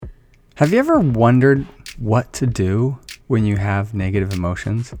Have you ever wondered what to do when you have negative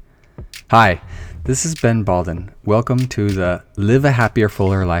emotions? Hi, this is Ben Balden. Welcome to the Live a Happier,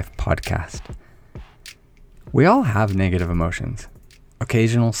 Fuller Life podcast. We all have negative emotions.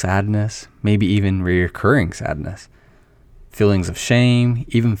 Occasional sadness, maybe even recurring sadness. Feelings of shame,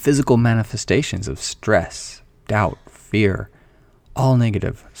 even physical manifestations of stress, doubt, fear. All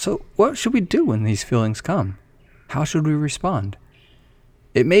negative. So what should we do when these feelings come? How should we respond?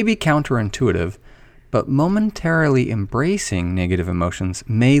 It may be counterintuitive, but momentarily embracing negative emotions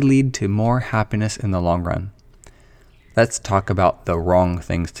may lead to more happiness in the long run. Let's talk about the wrong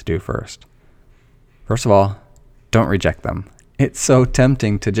things to do first. First of all, don't reject them. It's so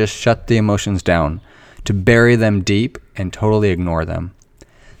tempting to just shut the emotions down, to bury them deep and totally ignore them.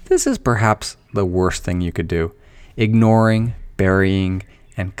 This is perhaps the worst thing you could do. Ignoring, burying,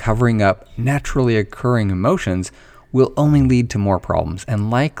 and covering up naturally occurring emotions will only lead to more problems and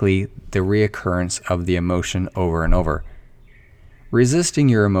likely the reoccurrence of the emotion over and over. Resisting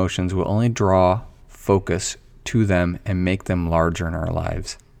your emotions will only draw focus to them and make them larger in our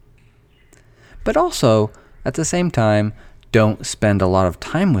lives. But also, at the same time, don't spend a lot of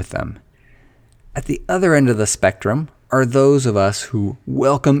time with them. At the other end of the spectrum are those of us who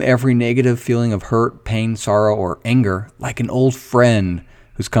welcome every negative feeling of hurt, pain, sorrow, or anger like an old friend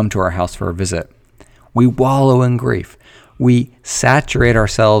who's come to our house for a visit. We wallow in grief. We saturate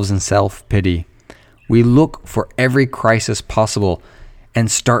ourselves in self-pity. We look for every crisis possible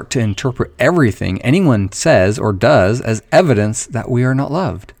and start to interpret everything anyone says or does as evidence that we are not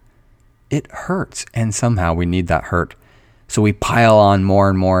loved. It hurts, and somehow we need that hurt. So we pile on more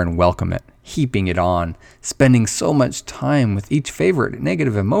and more and welcome it, heaping it on. Spending so much time with each favorite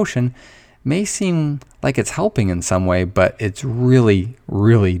negative emotion may seem like it's helping in some way, but it's really,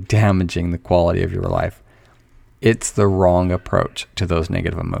 really damaging the quality of your life. It's the wrong approach to those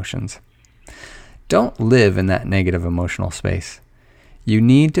negative emotions. Don't live in that negative emotional space. You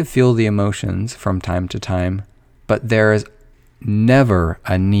need to feel the emotions from time to time, but there is never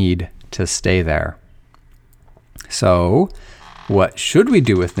a need to stay there. So, what should we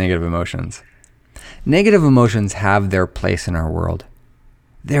do with negative emotions? Negative emotions have their place in our world.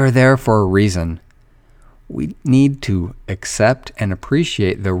 They're there for a reason. We need to accept and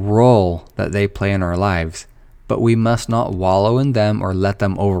appreciate the role that they play in our lives, but we must not wallow in them or let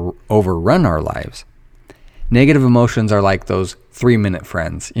them overrun our lives. Negative emotions are like those 3-minute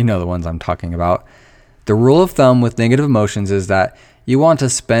friends. You know the ones I'm talking about. The rule of thumb with negative emotions is that you want to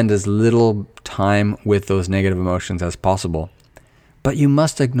spend as little time with those negative emotions as possible. But you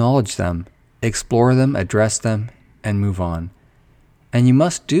must acknowledge them, explore them, address them, and move on. And you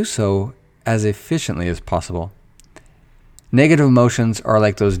must do so as efficiently as possible. Negative emotions are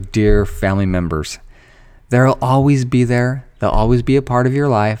like those dear family members. They'll always be there. They'll always be a part of your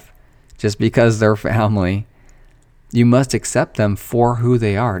life just because they're family. You must accept them for who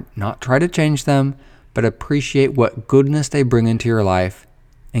they are, not try to change them, but appreciate what goodness they bring into your life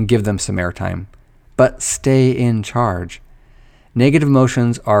and give them some airtime. But stay in charge. Negative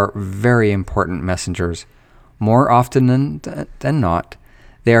emotions are very important messengers. More often than not,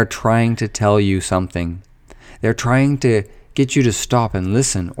 they are trying to tell you something. They're trying to get you to stop and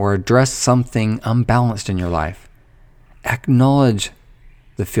listen or address something unbalanced in your life. Acknowledge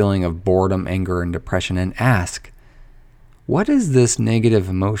the feeling of boredom, anger, and depression and ask, what is this negative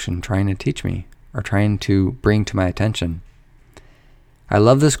emotion trying to teach me or trying to bring to my attention? I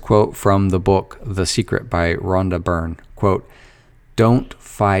love this quote from the book The Secret by Rhonda Byrne. Quote, "Don't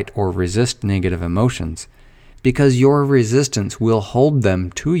fight or resist negative emotions, because your resistance will hold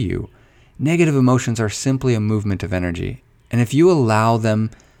them to you. Negative emotions are simply a movement of energy. And if you allow them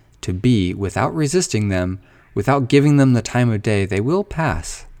to be without resisting them, without giving them the time of day, they will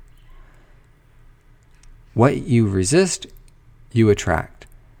pass. What you resist, you attract,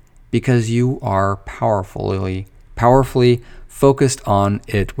 because you are powerfully focused on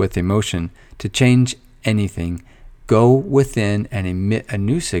it with emotion. To change anything, go within and emit a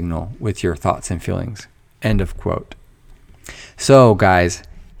new signal with your thoughts and feelings." End of quote. So guys,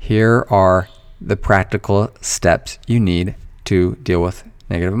 here are the practical steps you need to deal with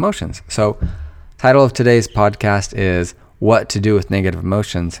negative emotions. So, title of today's podcast is What to Do with Negative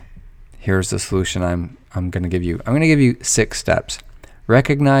Emotions. Here's the solution I'm going to give you. I'm going to give you 6 steps.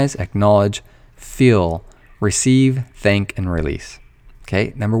 Recognize, acknowledge, feel, receive, thank, and release.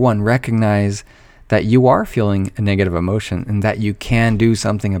 Okay? Number 1, recognize that you are feeling a negative emotion and that you can do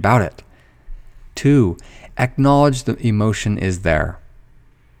something about it. 2, acknowledge the emotion is there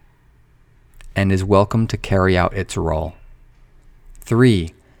and is welcome to carry out its role.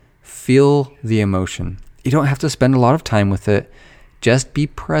 3, feel the emotion. You don't have to spend a lot of time with it. Just be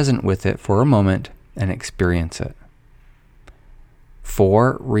present with it for a moment and experience it.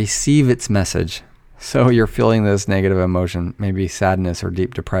 4, receive its message. So you're feeling this negative emotion, maybe sadness or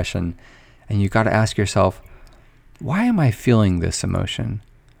deep depression, and you got to ask yourself, why am I feeling this emotion?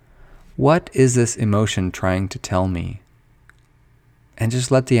 What is this emotion trying to tell me? And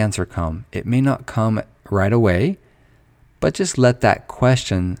just let the answer come. It may not come right away, but just let that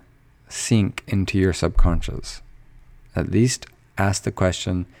question sink into your subconscious. At least ask the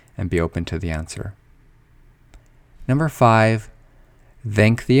question and be open to the answer. Number 5,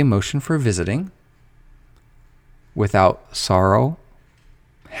 thank the emotion for visiting. Without sorrow,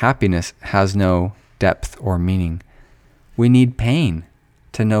 happiness has no depth or meaning. We need pain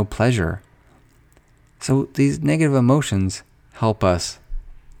to know pleasure. So these negative emotions help us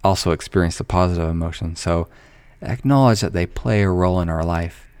also experience the positive emotions. So acknowledge that they play a role in our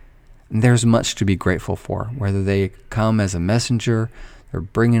life. And there's much to be grateful for, whether they come as a messenger, they're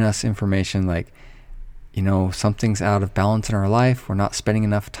bringing us information like, something's out of balance in our life. We're not spending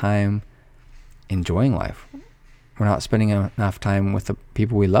enough time enjoying life. We're not spending enough time with the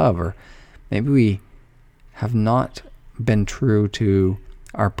people we love, or maybe we have not been true to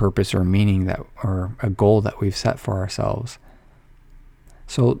our purpose or meaning or a goal that we've set for ourselves.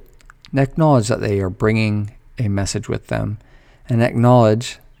 So acknowledge that they are bringing a message with them, and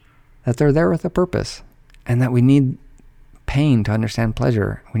acknowledge that they're there with a purpose, and that we need pain to understand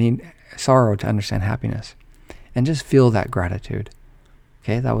pleasure. We need sorrow to understand happiness, and just feel that gratitude.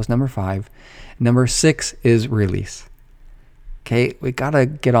 Okay, that was number 5. Number 6 is release. Okay, we gotta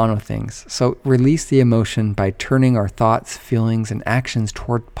get on with things. So release the emotion by turning our thoughts, feelings, and actions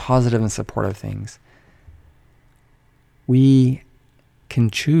toward positive and supportive things. We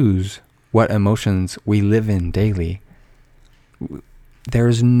can choose what emotions we live in daily.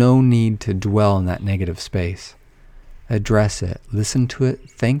 There's no need to dwell in that negative space. Address it, listen to it,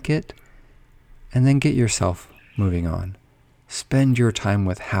 thank it, and then get yourself moving on. Spend your time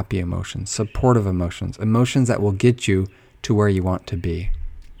with happy emotions, supportive emotions, emotions that will get you to where you want to be.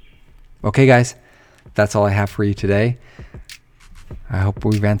 Okay, guys, that's all I have for you today. I hope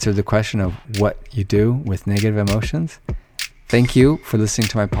we've answered the question of what you do with negative emotions. Thank you for listening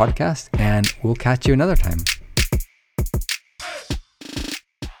to my podcast, and we'll catch you another time.